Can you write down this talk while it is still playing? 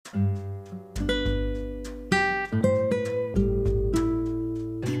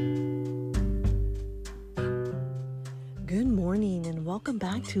welcome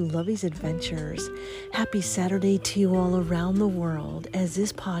back to Lovey's Adventures. Happy Saturday to you all around the world, as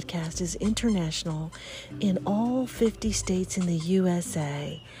this podcast is international in all 50 states in the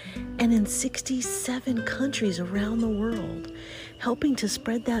USA and in 67 countries around the world, helping to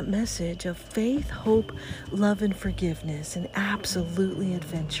spread that message of faith, hope, love, and forgiveness, and absolutely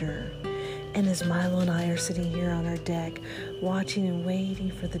adventure. And as Milo and I are sitting here on our deck, watching and waiting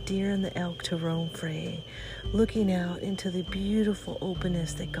for the deer and the elk to roam free, looking out into the beautiful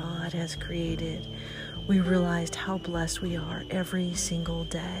openness that God has created, we realized how blessed we are every single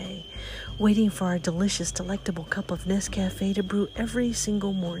day, waiting for our delicious, delectable cup of Nescafe to brew every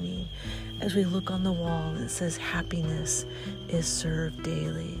single morning as we look on the wall and it says, happiness is served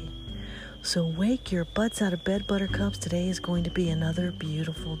daily. So wake your butts out of bed, buttercups. Today is going to be another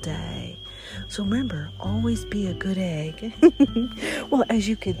beautiful day. So remember, always be a good egg. Well, as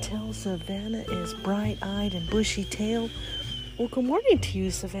you can tell, Savannah is bright-eyed and bushy-tailed. Well, good morning to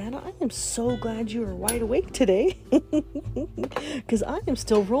you, Savannah. I am so glad you are wide awake today because I am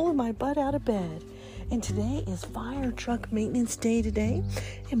still rolling my butt out of bed. And today is fire truck maintenance day today.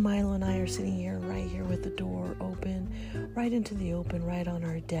 And Milo and I are sitting here, right here with the door open, right into the open, right on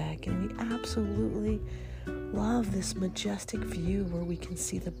our deck. And we absolutely love this majestic view where we can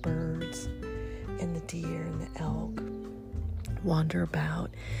see the birds and the deer and the elk wander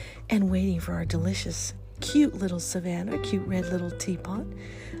about and waiting for our delicious, cute little Savannah, cute red little teapot.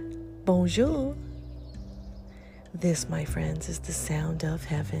 Bonjour. This, my friends, is the sound of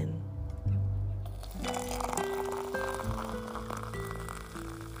heaven.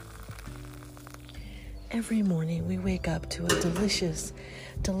 Every morning we wake up to a delicious,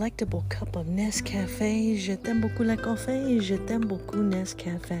 delectable cup of Nescafe. Je t'aime beaucoup le café. Je t'aime beaucoup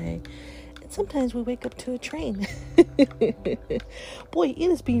Nescafe. And sometimes we wake up to a train. Boy,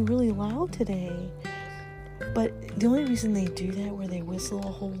 it is being really loud today. But the only reason they do that, where they whistle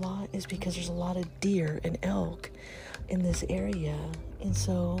a whole lot, is because there's a lot of deer and elk in this area. And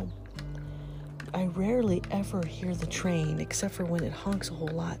so I rarely ever hear the train, except for when it honks a whole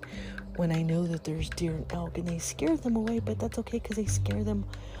lot, when I know that there's deer and elk, and they scare them away, but that's okay because they scare them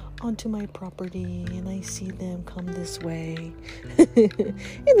onto my property, and I see them come this way.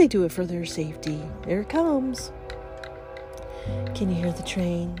 And they do it for their safety. There it comes. Can you hear the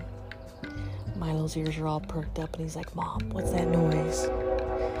train? Milo's ears are all perked up, and he's like, Mom, what's that noise?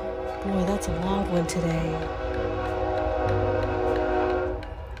 Boy, that's a loud one today.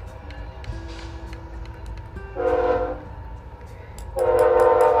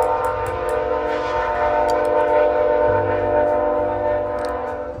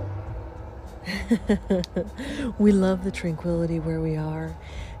 We love the tranquility where we are,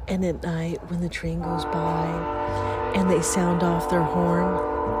 and at night when the train goes by and they sound off their horn,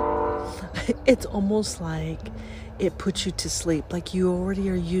 it's almost like it puts you to sleep. Like you already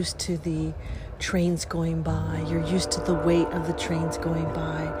are used to the trains going by, you're used to the weight of the trains going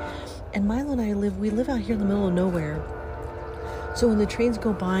by. And Milo and I live out here in the middle of nowhere, so when the trains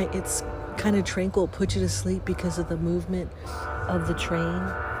go by, it's kind of tranquil, puts you to sleep because of the movement of the train.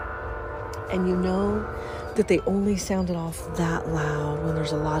 And you know that they only sounded off that loud when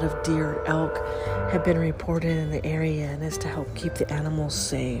there's a lot of deer and elk have been reported in the area, and it's to help keep the animals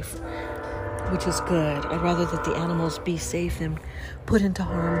safe, which is good. I'd rather that the animals be safe than put into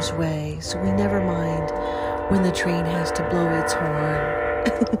harm's way. So we never mind when the train has to blow its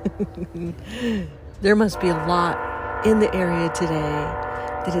horn. There must be a lot in the area today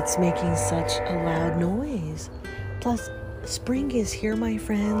that it's making such a loud noise. Plus, spring is here, my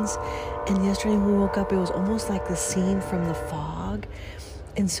friends, and yesterday when we woke up, it was almost like the scene from The Fog,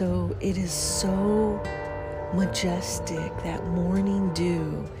 and so it is so majestic. That morning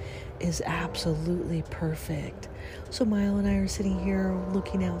dew is absolutely perfect. So Milo and I are sitting here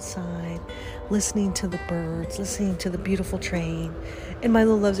looking outside, listening to the birds, listening to the beautiful train, and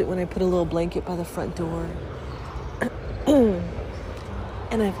Milo loves it when I put a little blanket by the front door.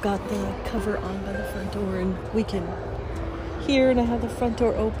 And I've got the cover on by the front door, and we can hear, and I have the front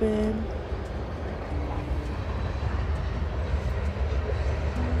door open.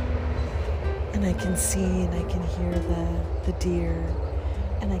 And I can see and I can hear the deer,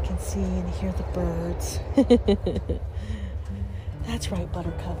 and I can see and hear the birds. That's right,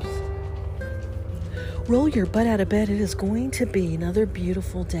 buttercups. Roll your butt out of bed. It is going to be another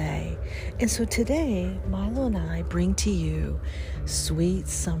beautiful day. And so today, Milo and I bring to you Sweet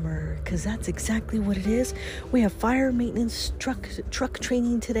Summer, because that's exactly what it is. We have fire maintenance truck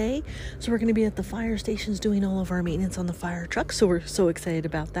training today. So we're going to be at the fire stations doing all of our maintenance on the fire truck. So we're so excited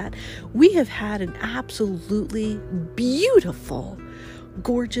about that. We have had an absolutely beautiful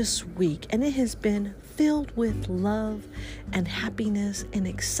gorgeous week, and it has been filled with love and happiness and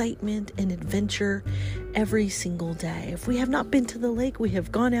excitement and adventure every single day. If we have not been to the lake, we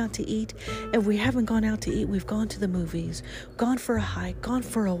have gone out to eat. If we haven't gone out to eat, we've gone to the movies, gone for a hike, gone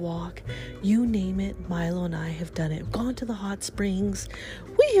for a walk. You name it, Milo and I have done it. Gone to the hot springs.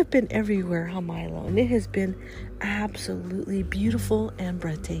 We have been everywhere, huh, Milo? And it has been absolutely beautiful and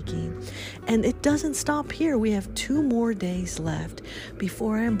breathtaking. And it doesn't stop here. We have 2 more days left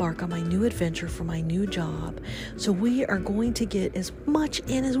before I embark on my new adventure for my new job. So we are going to get as much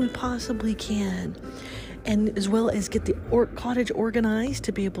in as we possibly can, and as well as get the cottage organized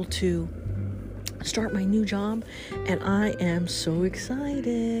to be able to start my new job. And I am so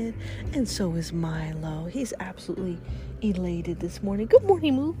excited, and so is Milo. He's absolutely elated this morning. Good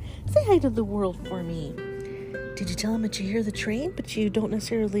morning, Moo. Say hi to the world for me. Did you tell him that you hear the train, but you don't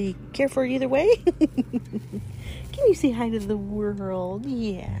necessarily care for it either way? Can you say hi to the world?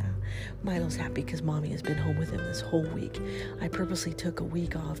 Yeah. Milo's happy because Mommy has been home with him this whole week. I purposely took a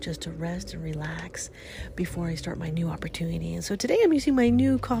week off just to rest and relax before I start my new opportunity. And so today I'm using my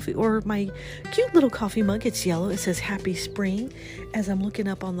new coffee, or my cute little coffee mug. It's yellow. It says Happy Spring as I'm looking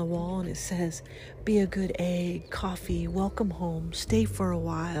up on the wall, and it says, be a good egg, coffee, welcome home, stay for a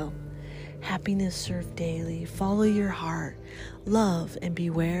while. Happiness served daily, follow your heart, love, and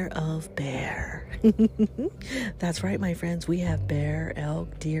beware of bear. That's right, my friends. We have bear,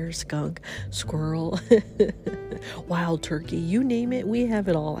 elk, deer, skunk, squirrel, wild turkey, you name it, we have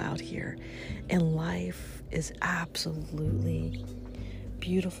it all out here. And life is absolutely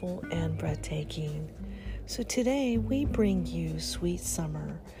beautiful and breathtaking. So today we bring you sweet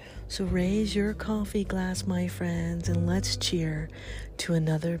summer. So raise your coffee glass, my friends, and let's cheer to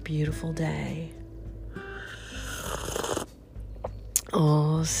another beautiful day.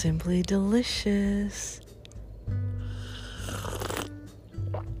 Oh, simply delicious.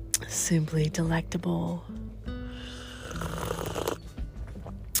 Simply delectable.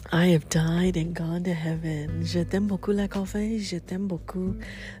 I have died and gone to heaven. Je t'aime beaucoup la café, je t'aime beaucoup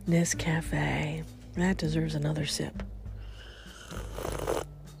Nescafé. That deserves another sip.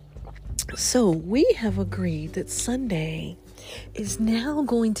 So we have agreed that Sunday is now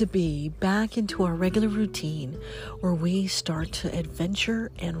going to be back into our regular routine where we start to adventure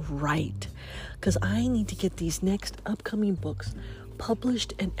and write, because I need to get these next upcoming books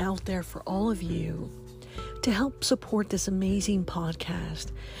published and out there for all of you to help support this amazing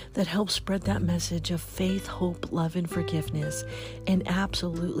podcast that helps spread that message of faith, hope, love, and forgiveness, and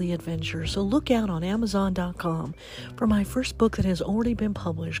absolutely adventure. So look out on Amazon.com for my first book that has already been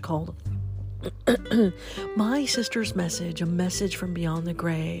published, called My Sister's Message, A Message from Beyond the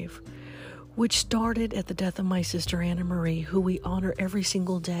Grave, which started at the death of my sister Anna Marie, who we honor every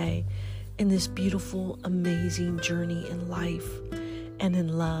single day in this beautiful, amazing journey in life and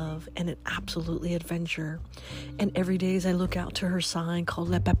in love and in absolutely adventure. And every day as I look out to her sign called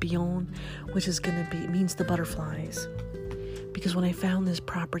Le Papillon, which is means the butterflies, because when I found this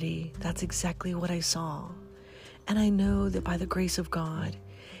property, that's exactly what I saw. And I know that by the grace of God,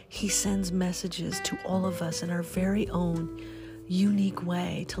 He sends messages to all of us in our very own unique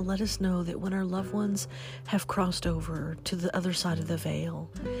way to let us know that when our loved ones have crossed over to the other side of the veil,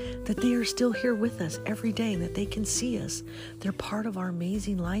 that they are still here with us every day, and that they can see us. They're part of our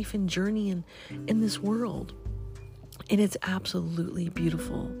amazing life and journey in this world. And it's absolutely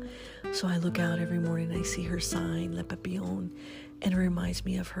beautiful. So I look out every morning and I see her sign, Le Papillon, and it reminds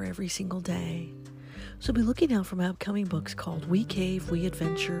me of her every single day. So be looking out for my upcoming books called We Cave, We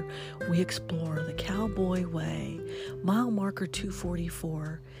Adventure, We Explore, The Cowboy Way, Mile Marker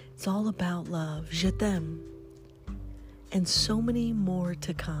 244. It's all about love, Je t'aime, and so many more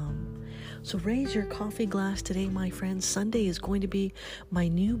to come. So raise your coffee glass today, my friends. Sunday is going to be my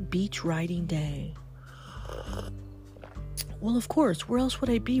new beach riding day. Well, of course, where else would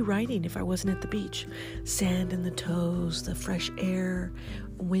I be riding if I wasn't at the beach? Sand in the toes, the fresh air,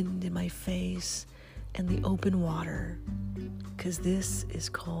 wind in my face, and the open water, because this is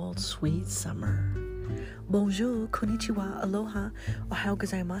called sweet summer. Bonjour, konnichiwa, aloha, ohayou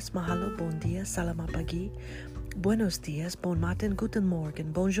gozaimasu, mahalo, bon dia, salama pagi, buenos dias, bon matin, guten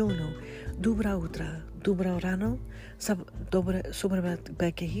morgen, bonjourno, dobra utra, dobra rano, subrat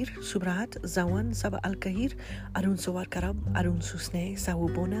bekehir, subrat, zawan, sab al-kahir, arun sawar karab, arun susne,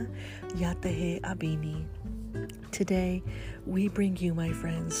 sawubona, yatehe abini. Today, we bring you, my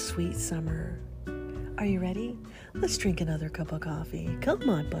friends, sweet summer. Are you ready? Let's drink another cup of coffee. Come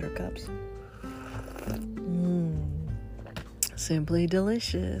on, buttercups. Simply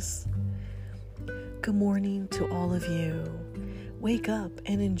delicious. Good morning to all of you. Wake up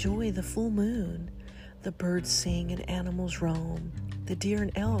and enjoy the full moon. The birds sing and animals roam. The deer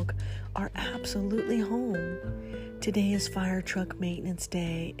and elk are absolutely home. Today is Fire Truck Maintenance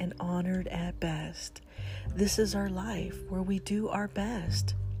Day and honored at best. This is our life where we do our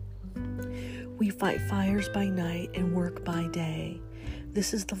best. We fight fires by night and work by day.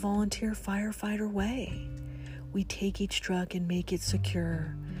 This is the volunteer firefighter way. We take each truck and make it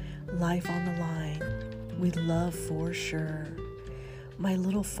secure. Life on the line, we love for sure. My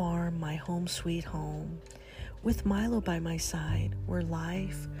little farm, my home sweet home, with Milo by my side, where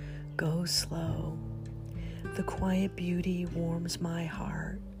life goes slow. The quiet beauty warms my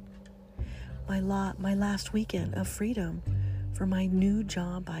heart. My last weekend of freedom, for my new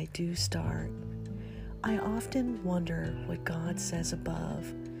job I do start. I often wonder what God says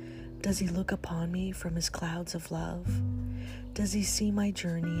above. Does he look upon me from his clouds of love? Does he see my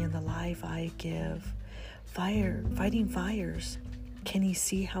journey and the life I give? Fighting fires, can he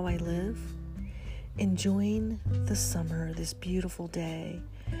see how I live? Enjoying the summer, this beautiful day.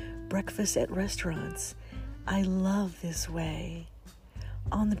 Breakfast at restaurants, I love this way.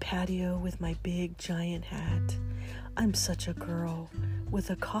 On the patio with my big giant hat, I'm such a girl with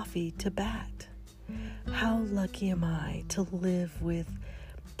a coffee to bat. How lucky am I to live with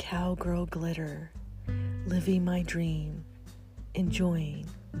cowgirl glitter, living my dream, enjoying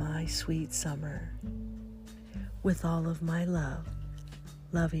my sweet summer. With all of my love,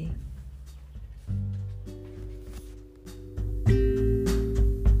 Lovey.